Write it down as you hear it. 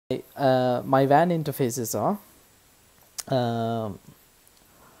My WAN interfaces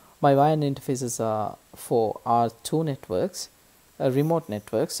are for our two networks. Remote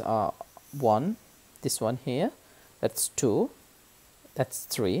networks are one, this one here, that's two, that's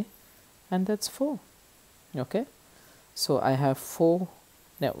three, and that's four. Okay, so I have four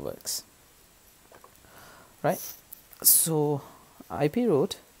networks, right? So IP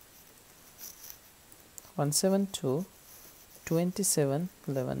route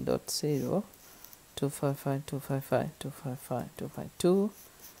 172.27.11.0 255.255.255.252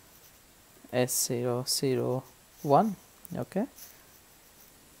 S001. Okay,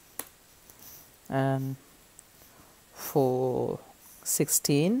 and for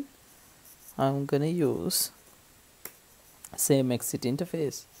 16 I'm gonna use same exit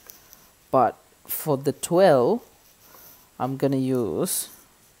interface, but for the 12 I'm gonna use,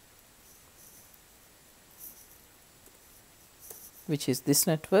 which is this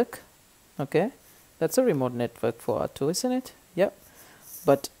network. Okay, that's a remote network for R2, isn't it? Yep.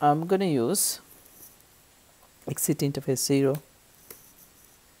 But I'm gonna use exit interface 0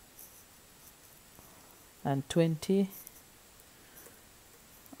 and 20.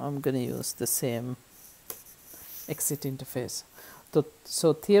 I'm gonna use the same exit interface.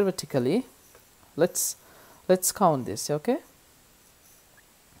 So theoretically, let's count this. Okay.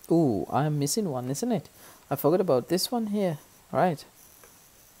 Ooh, I'm missing one, isn't it? I forgot about this one here. Right.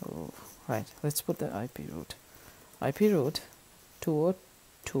 Oh, right. Let's put the IP route. IP route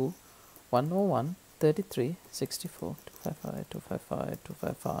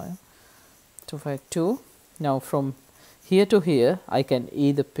 202.101.33.64.255.255.252. Now from here to here, I can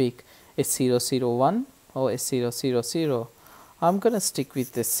either pick S001 or S000. I'm gonna stick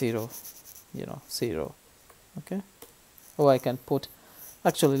with this 0, 0. Okay. Or I can put,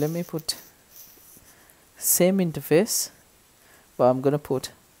 actually let me put same interface, but I'm gonna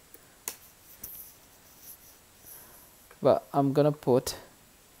put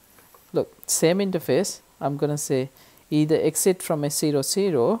look, same interface. I'm gonna say either exit from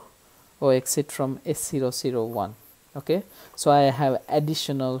S00 or exit from S001. Okay, so I have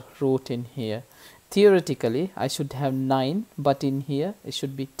additional route in here. Theoretically I should have 9, but in here it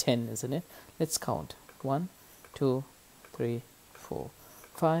should be 10, isn't it? Let's count. 1 2 3 4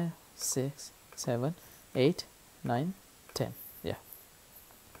 5 6 7 8 9 10. Yeah.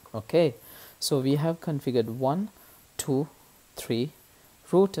 Okay, so we have configured 1 2 3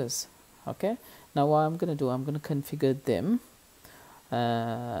 routers. Okay, now what I'm gonna do, I'm gonna configure them,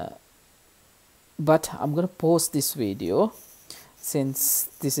 but I'm gonna pause this video since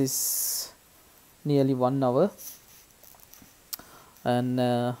this is nearly 1 hour, and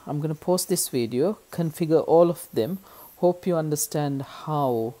I'm gonna pause this video, configure all of them. Hope you understand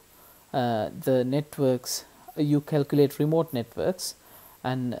how the networks, you calculate remote networks,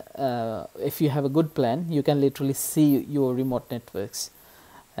 and if you have a good plan, you can literally see your remote networks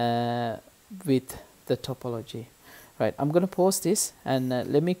with the topology. Right, I'm going to pause this and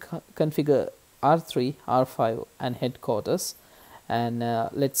let me configure R3, R5 and headquarters, and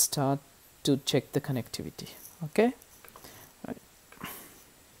let's start to check the connectivity. Okay. Right.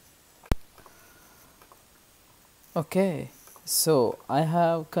 Okay, so I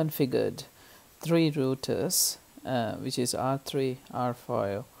have configured 3 routers, which is R3,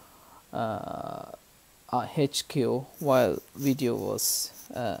 R5, HQ, while video was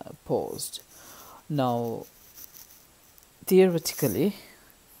paused. Now theoretically,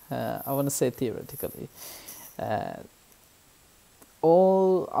 I want to say theoretically,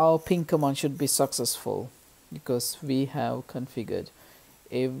 all our ping command should be successful because we have configured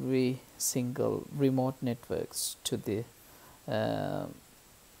every single remote networks to the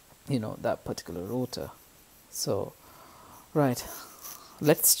that particular router. So right,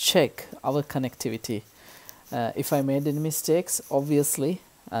 let's check our connectivity. If I made any mistakes, obviously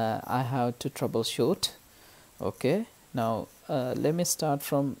I have to troubleshoot. Okay, now let me start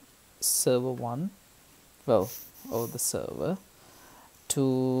from server 1, or the server,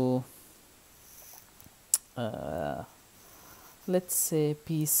 to let's say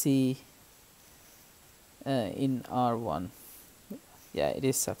PC in R1. Yeah, it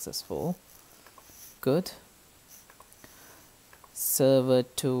is successful. Good. Server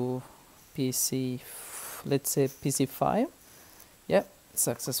to PC, let's say PC5. Yep,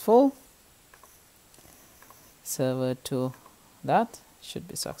 successful. Server to that should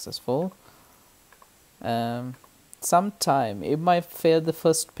be successful. Sometime it might fail the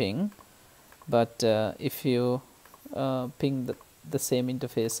first ping, but if you ping the same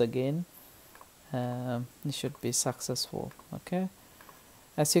interface again, it should be successful. Okay,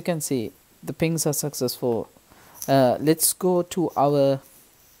 as you can see, the pings are successful. Let's go to our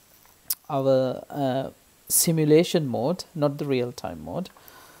our simulation mode, not the real-time mode.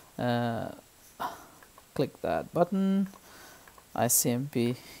 Click that button,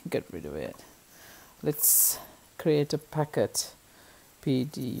 ICMP, get rid of it. Let's create a packet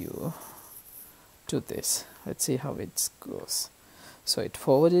PDU to this. Let's see how it goes. So it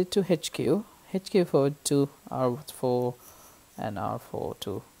forwarded to HQ, HQ forward to R4 and R4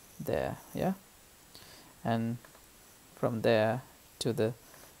 to there, yeah, and from there to the,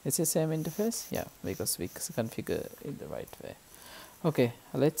 it's the same interface, yeah, because we configure it the right way. Okay,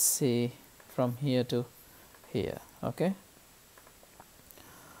 let's see from here to here. Okay,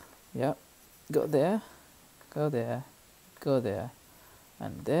 yeah, go there, go there, go there,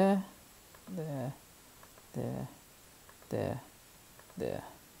 and there, there, there, there, there.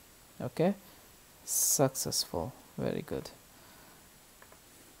 Okay, successful, very good.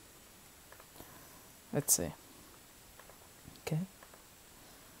 Let's see. Okay,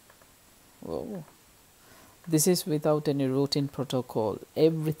 whoa, this is without any routing protocol,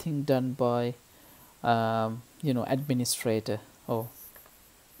 everything done by administrator. Oh,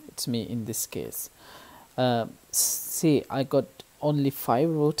 it's me in this case. See, I got only 5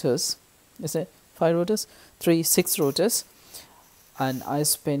 routers. Is it 5 routers? 6 routers, and I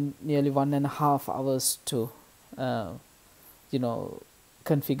spent nearly 1.5 hours to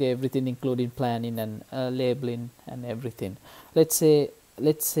configure everything, including planning and labeling and everything. Let's say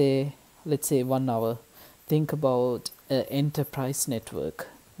 1 hour. Think about an enterprise network,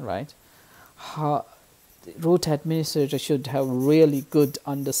 right? How root administrator should have really good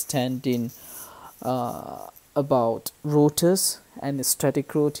understanding about routers and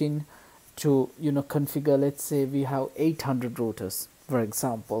static routing to configure. Let's say we have 800 routers, for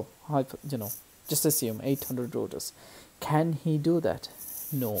example. Just assume 800 routers. Can he do that?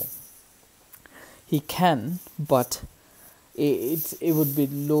 No, he can, but it would be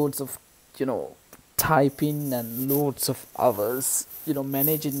loads of typing and loads of hours.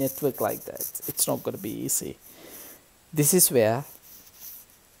 Managing network like that, it's not going to be easy. This is where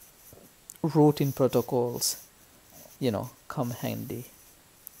routing protocols come handy.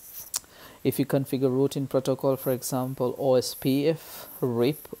 If you configure routing protocol, for example OSPF,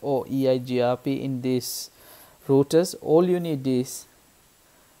 RIP or EIGRP in these routers, all you need is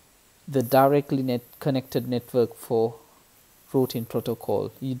the directly connected network for routing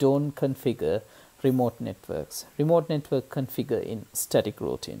protocol. You don't configure remote networks. Remote network configure in static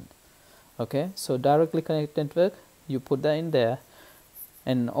routing. Okay, so directly connected network, you put that in there,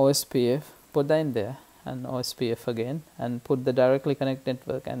 and OSPF, put that in there, and OSPF again, and put the directly connected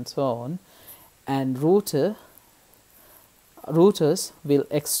network, and so on. And routers will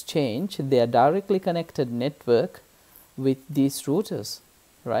exchange their directly connected network with these routers,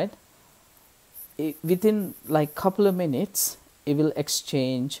 right? Within like couple of minutes, it will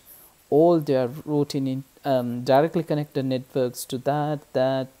exchange all their routing in directly connected networks to that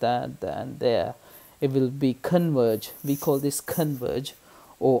and there. It will be converge. We call this converge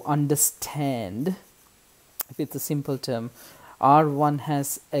or understand. It's a simple term. R1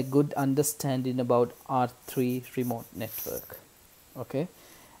 has a good understanding about R3 remote network. Okay,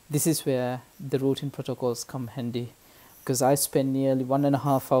 this is where the routing protocols come handy, because I spent nearly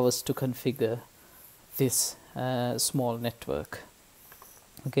 1.5 hours to configure this small network.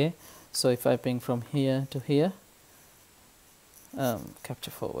 Okay, so if I ping from here to here,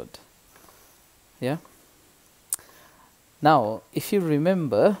 capture forward, yeah. Now if you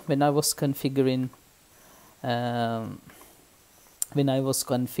remember, when I was configuring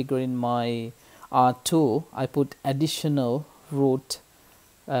my R2, I put additional route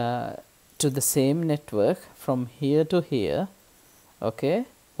to the same network from here to here, okay,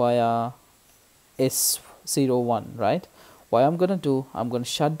 via S01, right? What I'm gonna do, I'm gonna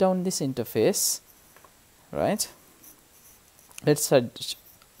shut down this interface, right? Let's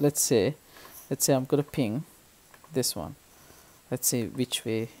say I'm gonna ping this one. Let's see which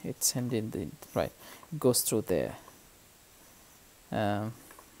way it's sending the right. It goes through there.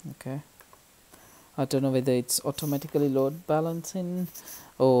 Okay. I don't know whether it's automatically load balancing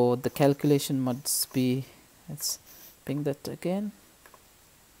or the calculation must be. Let's ping that again.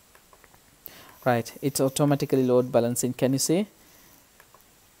 Right, it's automatically load balancing. Can you see?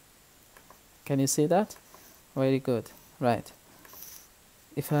 Can you see that? Very good. Right.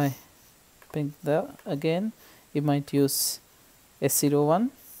 If I ping that again, you might use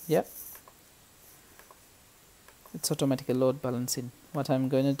S01. Yep. It's automatically load balancing. What I'm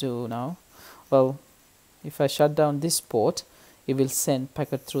going to do now, well, if I shut down this port, it will send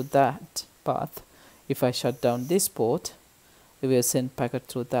packet through that path. If I shut down this port, it will send packet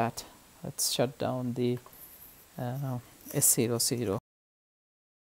through that. Let's shut down the S00.